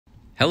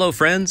Hello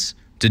friends!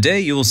 Today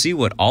you will see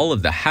what all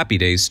of the Happy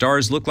Days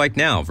stars look like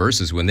now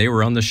versus when they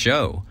were on the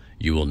show.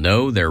 You will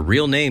know their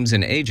real names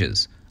and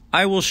ages.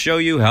 I will show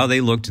you how they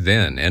looked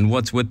then and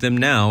what's with them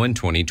now in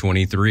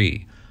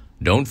 2023.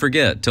 Don't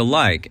forget to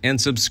like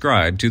and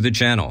subscribe to the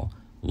channel.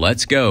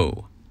 Let's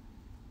go!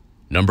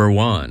 Number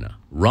 1.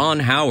 Ron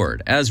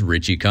Howard as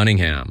Richie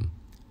Cunningham.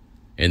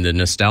 In the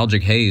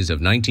nostalgic haze of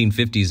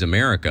 1950s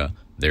America,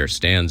 there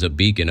stands a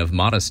beacon of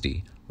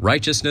modesty,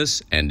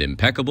 righteousness, and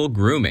impeccable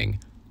grooming.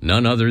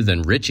 None other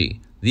than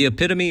Richie, the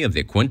epitome of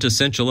the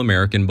quintessential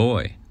American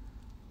boy.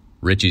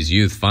 Richie's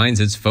youth finds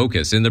its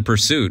focus in the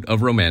pursuit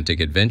of romantic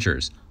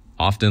adventures,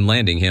 often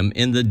landing him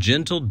in the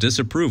gentle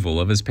disapproval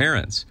of his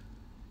parents.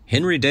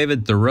 Henry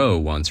David Thoreau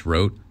once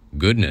wrote,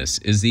 "Goodness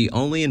is the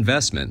only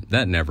investment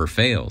that never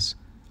fails."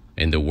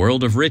 In the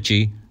world of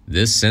Richie,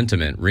 this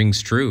sentiment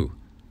rings true.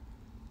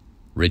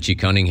 Richie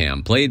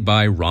Cunningham played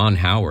by Ron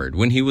Howard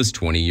when he was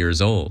 20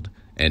 years old,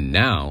 and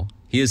now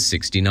he is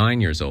 69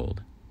 years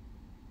old.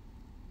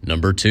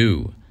 Number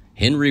 2.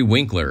 Henry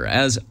Winkler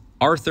as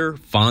Arthur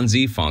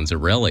Fonzie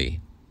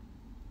Fonzarelli.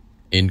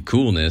 In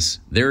coolness,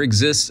 there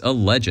exists a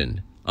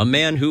legend, a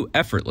man who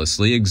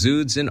effortlessly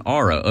exudes an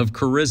aura of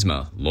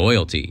charisma,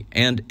 loyalty,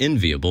 and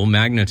enviable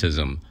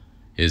magnetism.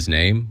 His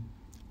name?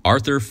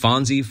 Arthur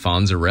Fonzie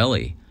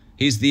Fonzarelli.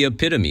 He's the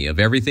epitome of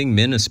everything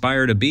men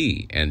aspire to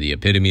be and the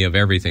epitome of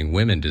everything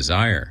women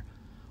desire.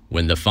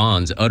 When the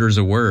Fonz utters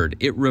a word,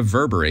 it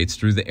reverberates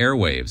through the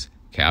airwaves,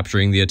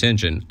 capturing the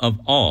attention of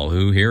all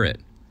who hear it.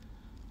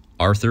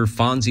 Arthur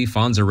Fonzie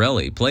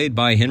Fonzarelli played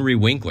by Henry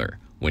Winkler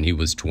when he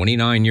was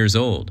 29 years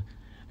old,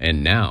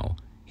 and now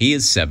he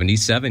is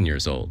 77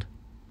 years old.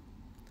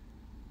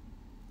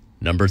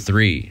 Number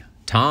 3.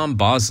 Tom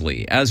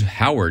Bosley as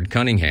Howard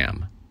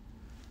Cunningham.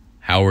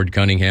 Howard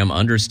Cunningham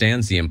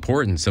understands the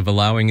importance of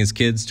allowing his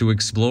kids to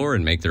explore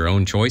and make their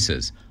own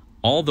choices,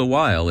 all the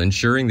while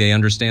ensuring they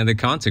understand the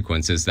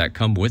consequences that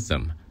come with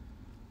them.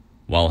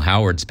 While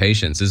Howard's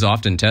patience is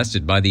often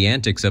tested by the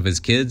antics of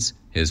his kids,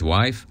 his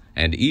wife,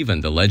 and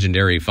even the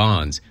legendary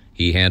Fonz,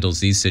 he handles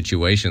these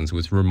situations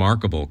with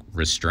remarkable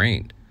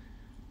restraint.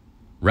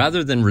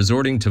 Rather than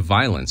resorting to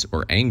violence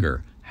or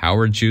anger,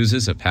 Howard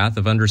chooses a path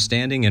of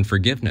understanding and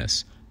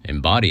forgiveness,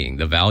 embodying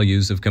the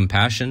values of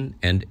compassion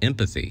and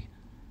empathy.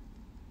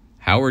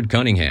 Howard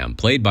Cunningham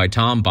played by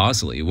Tom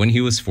Bosley when he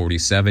was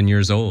 47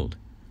 years old.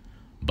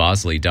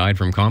 Bosley died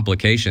from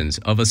complications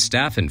of a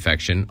staph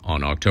infection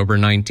on October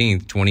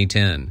 19,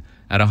 2010,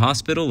 at a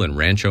hospital in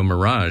Rancho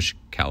Mirage,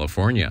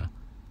 California,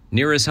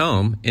 near his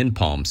home in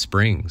Palm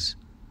Springs.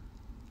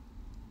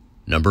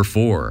 Number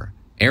 4.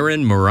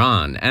 Erin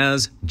Moran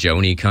as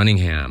Joni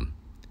Cunningham.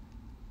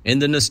 In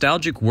the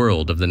nostalgic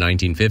world of the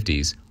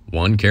 1950s,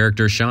 one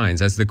character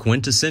shines as the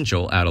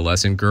quintessential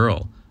adolescent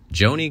girl,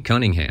 Joni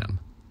Cunningham.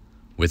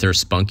 With her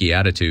spunky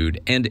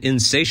attitude and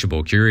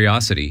insatiable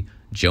curiosity,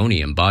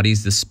 Joni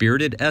embodies the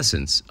spirited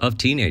essence of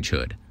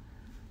teenagehood.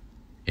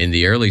 In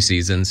the early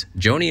seasons,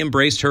 Joni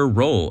embraced her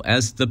role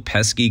as the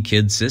pesky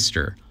kid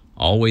sister,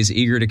 always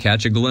eager to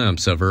catch a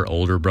glimpse of her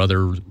older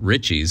brother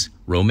Richie's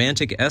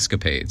romantic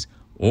escapades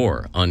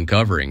or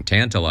uncovering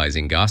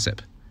tantalizing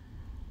gossip.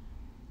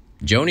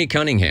 Joni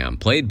Cunningham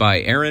played by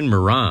Erin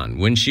Moran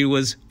when she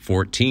was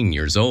 14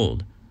 years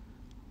old.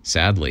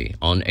 Sadly,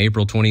 on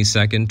April 22,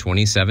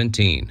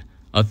 2017,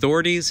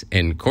 authorities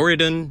in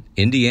Corydon,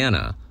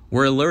 Indiana,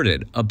 were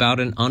alerted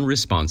about an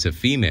unresponsive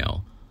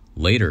female,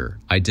 later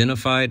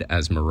identified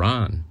as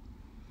Marion.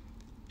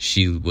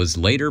 She was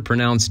later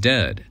pronounced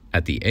dead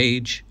at the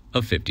age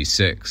of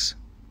 56.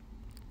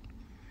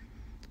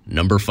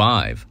 Number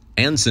 5.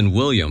 Anson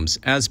Williams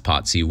as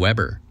Potsy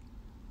Weber.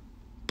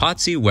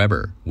 Potsy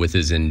Weber, with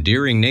his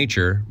endearing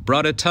nature,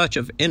 brought a touch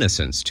of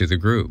innocence to the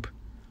group.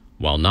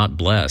 While not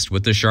blessed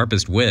with the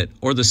sharpest wit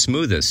or the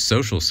smoothest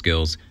social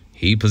skills,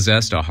 he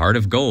possessed a heart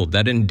of gold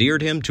that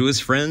endeared him to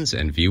his friends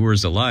and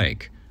viewers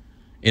alike.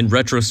 In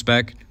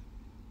retrospect,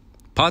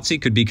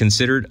 Potsy could be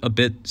considered a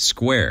bit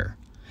square,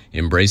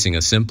 embracing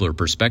a simpler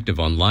perspective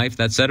on life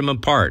that set him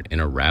apart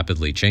in a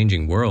rapidly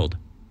changing world.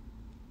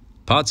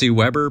 Potsy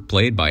Weber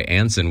played by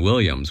Anson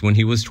Williams when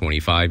he was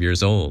 25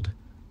 years old,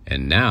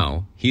 and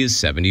now he is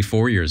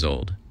 74 years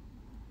old.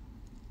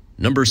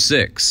 Number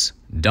 6.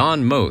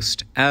 Don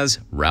Most as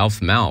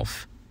Ralph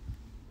Malph.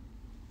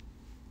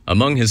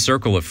 Among his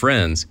circle of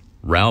friends,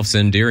 Ralph's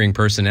endearing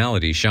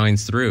personality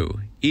shines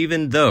through,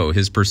 even though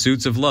his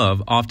pursuits of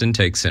love often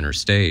take center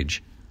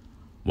stage.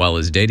 While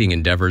his dating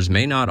endeavors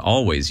may not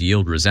always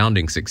yield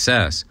resounding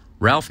success,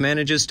 Ralph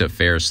manages to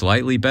fare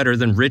slightly better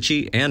than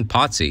Richie and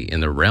Potsy in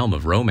the realm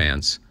of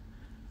romance.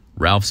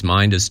 Ralph's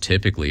mind is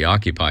typically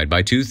occupied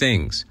by two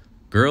things,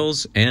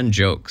 girls and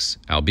jokes,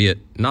 albeit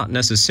not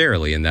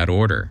necessarily in that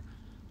order.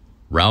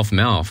 Ralph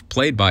Malph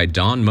played by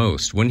Don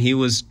Most when he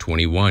was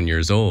 21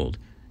 years old,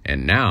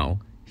 and now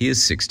he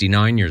is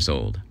 69 years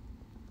old.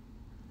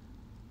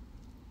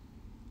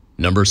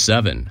 Number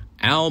 7.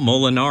 Al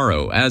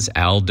Molinaro as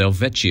Al Del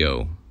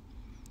Vecchio.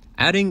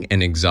 Adding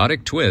an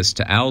exotic twist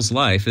to Al's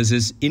life is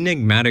his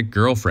enigmatic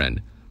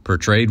girlfriend,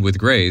 portrayed with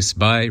grace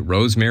by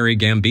Rosemary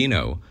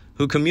Gambino,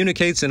 who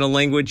communicates in a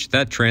language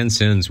that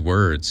transcends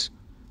words.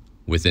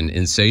 With an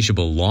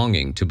insatiable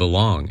longing to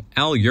belong,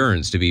 Al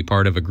yearns to be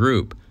part of a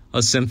group,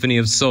 a symphony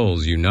of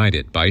souls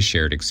united by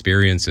shared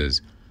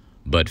experiences.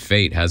 But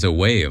fate has a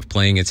way of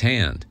playing its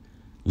hand,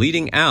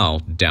 leading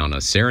Al down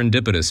a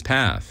serendipitous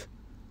path.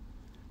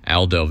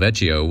 Al Del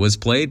Vecchio was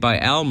played by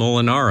Al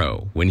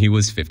Molinaro when he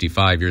was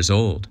 55 years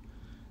old.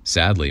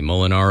 Sadly,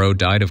 Molinaro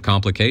died of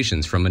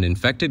complications from an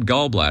infected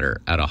gallbladder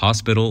at a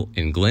hospital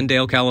in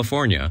Glendale,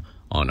 California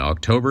on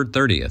October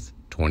 30th,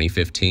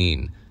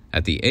 2015,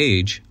 at the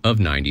age of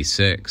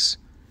 96.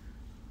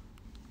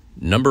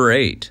 Number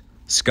 8.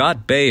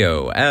 Scott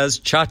Baio as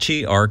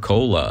Chachi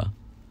Arcola.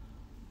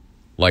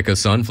 Like a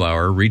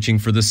sunflower reaching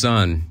for the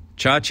sun,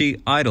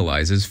 Chachi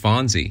idolizes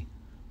Fonzie,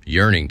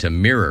 yearning to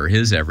mirror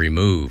his every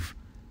move.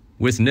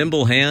 With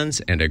nimble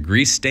hands and a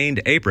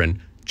grease-stained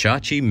apron,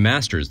 Chachi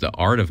masters the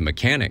art of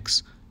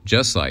mechanics,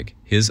 just like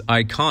his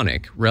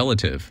iconic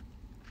relative.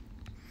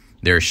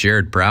 Their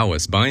shared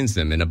prowess binds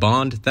them in a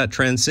bond that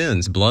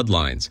transcends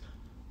bloodlines,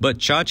 but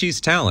Chachi's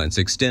talents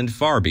extend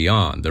far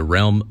beyond the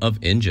realm of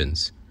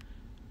engines.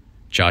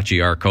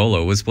 Chachi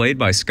Arcola was played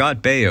by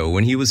Scott Baio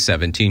when he was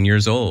 17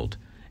 years old,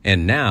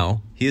 and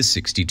now he is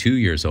 62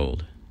 years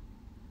old.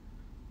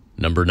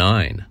 Number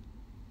 9.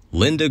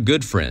 Linda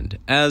Goodfriend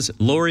as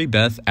Lori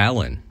Beth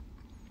Allen.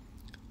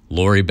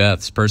 Lori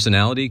Beth's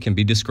personality can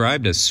be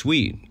described as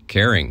sweet,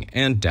 caring,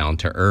 and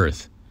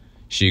down-to-earth.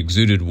 She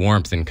exuded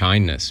warmth and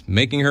kindness,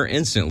 making her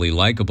instantly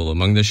likable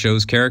among the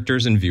show's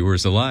characters and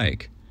viewers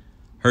alike.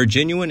 Her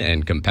genuine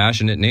and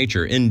compassionate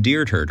nature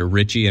endeared her to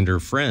Richie and her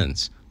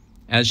friends,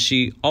 as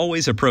she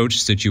always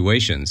approached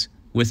situations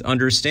with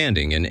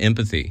understanding and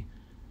empathy.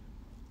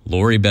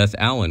 Lori Beth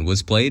Allen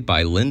was played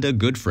by Linda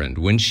Goodfriend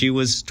when she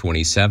was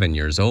 27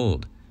 years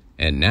old,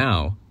 and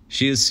now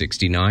she is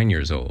 69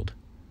 years old.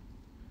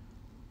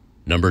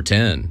 Number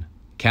 10.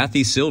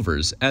 Kathy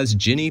Silvers as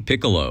Ginny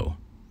Piccolo.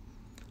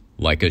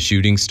 Like a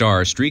shooting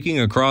star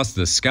streaking across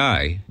the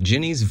sky,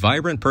 Ginny's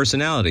vibrant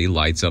personality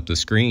lights up the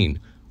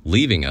screen,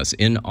 leaving us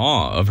in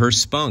awe of her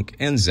spunk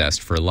and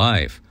zest for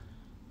life.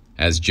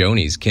 As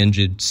Joni's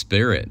kindred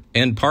spirit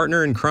and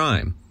partner in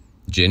crime,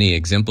 Ginny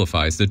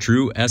exemplifies the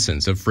true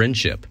essence of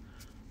friendship.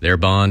 Their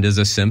bond is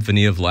a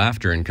symphony of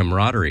laughter and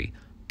camaraderie,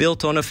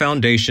 built on a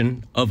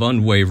foundation of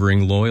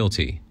unwavering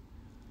loyalty.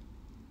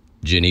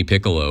 Ginny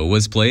Piccolo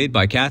was played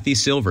by Kathy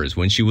Silvers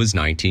when she was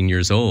 19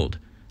 years old,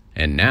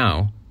 and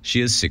now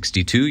she is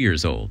 62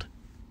 years old.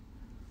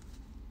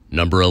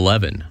 Number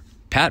 11.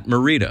 Pat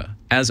Morita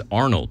as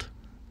Arnold.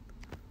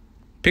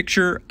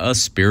 Picture a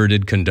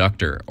spirited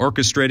conductor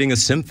orchestrating a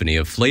symphony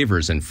of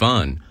flavors and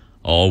fun,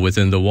 all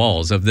within the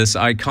walls of this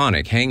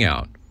iconic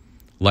hangout.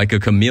 Like a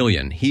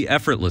chameleon, he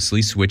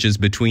effortlessly switches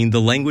between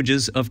the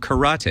languages of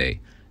karate,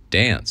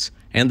 dance,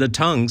 and the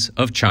tongues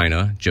of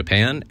China,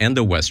 Japan, and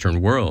the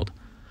Western world.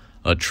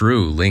 A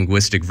true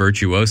linguistic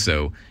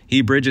virtuoso,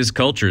 he bridges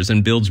cultures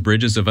and builds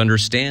bridges of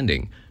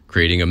understanding,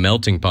 creating a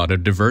melting pot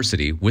of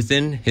diversity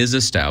within his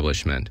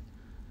establishment.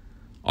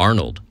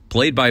 Arnold,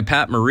 played by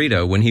Pat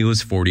Morita when he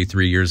was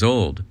 43 years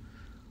old.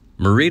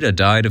 Morita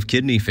died of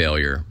kidney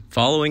failure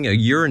following a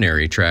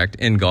urinary tract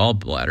and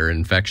gallbladder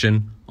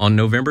infection on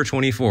November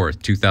 24,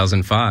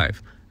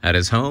 2005, at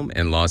his home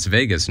in Las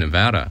Vegas,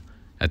 Nevada,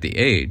 at the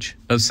age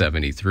of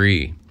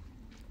 73.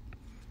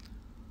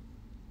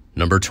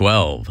 Number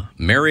 12.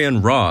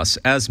 Marion Ross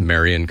as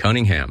Marion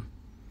Cunningham.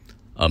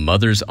 A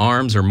mother's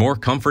arms are more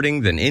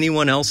comforting than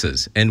anyone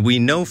else's, and we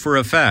know for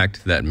a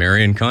fact that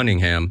Marion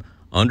Cunningham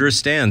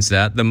understands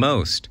that the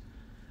most.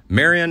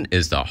 Marion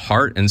is the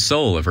heart and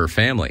soul of her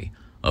family,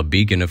 a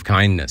beacon of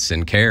kindness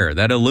and care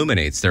that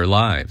illuminates their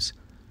lives.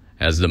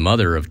 As the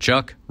mother of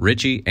Chuck,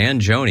 Richie,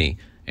 and Joni,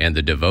 and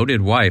the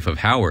devoted wife of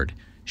Howard,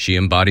 she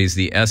embodies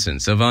the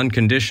essence of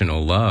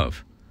unconditional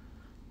love.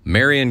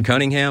 Marion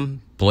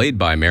Cunningham, played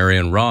by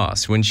Marion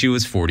Ross when she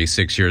was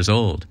 46 years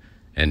old,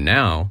 and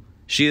now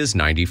she is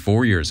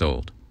 94 years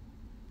old.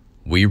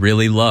 We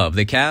really love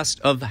the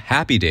cast of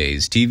Happy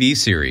Days TV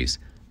series.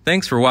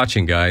 Thanks for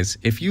watching, guys.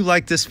 If you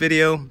like this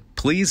video,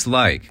 please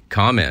like,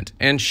 comment,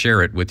 and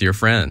share it with your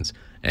friends.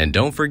 And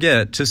don't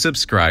forget to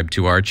subscribe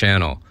to our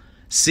channel.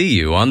 See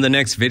you on the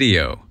next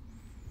video.